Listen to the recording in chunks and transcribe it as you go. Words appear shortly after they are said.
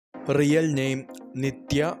Real name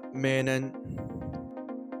Nithya Menon.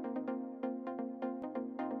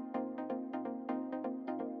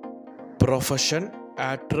 Profession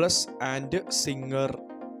actress and singer.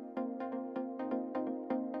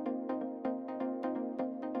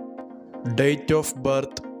 Date of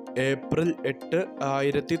birth April 8,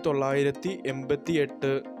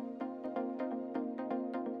 1988.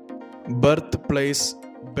 Birthplace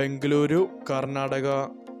Bengaluru, Karnataka.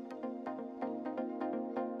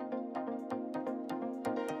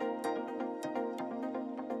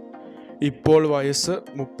 ഇപ്പോൾ വയസ്സ്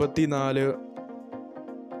 34.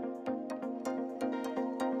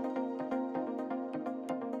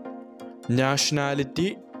 Nationality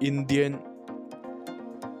Indian.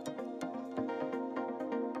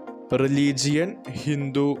 Religion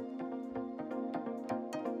Hindu.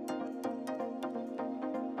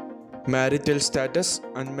 Marital status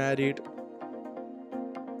unmarried.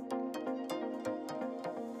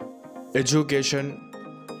 Education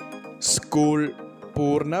school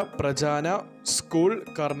പൂർണ്ണ പ്രജാന school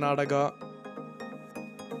Karnataka.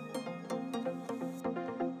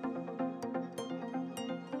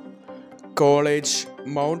 College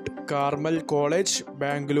mount Carmel college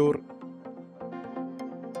Bangalore.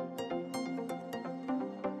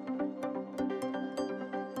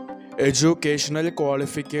 Educational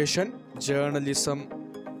qualification journalism.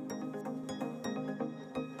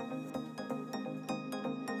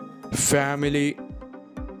 Family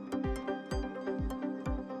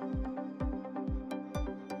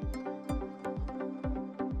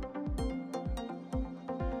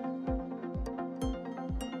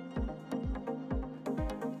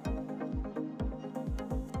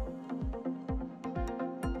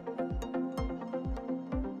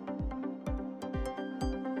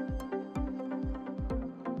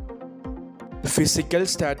Physical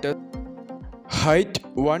status height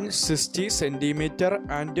 160 cm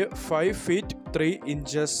and 5 feet 3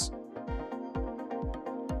 inches.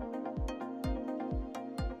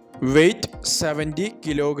 Weight 70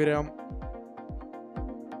 kg.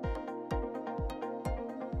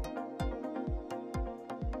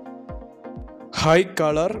 High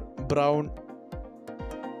color brown.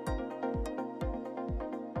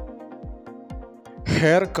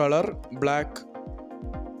 Hair color black.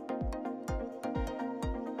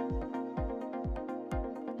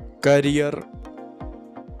 Career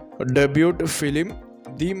debut film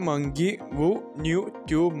The Monkey Who Knew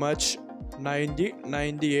Too Much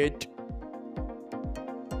 1998.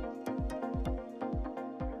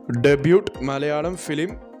 Debut Malayalam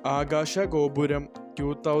film Agasha Gopuram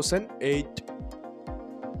 2008.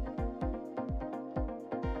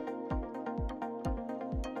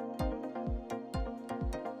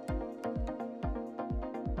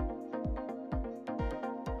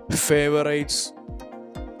 Favorites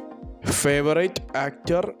Favorite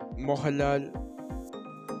actor Mohanlal.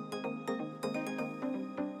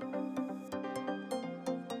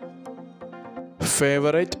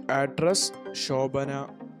 Favorite actress Shobana.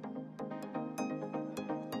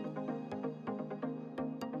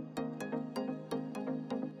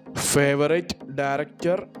 Favorite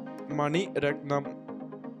director Mani Ratnam.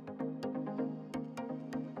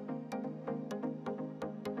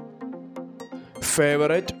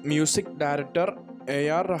 Favorite music director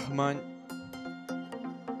A.R. Rahman.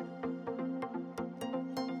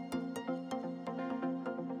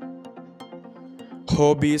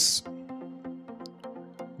 Hobbies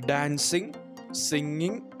dancing,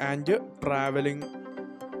 singing and traveling.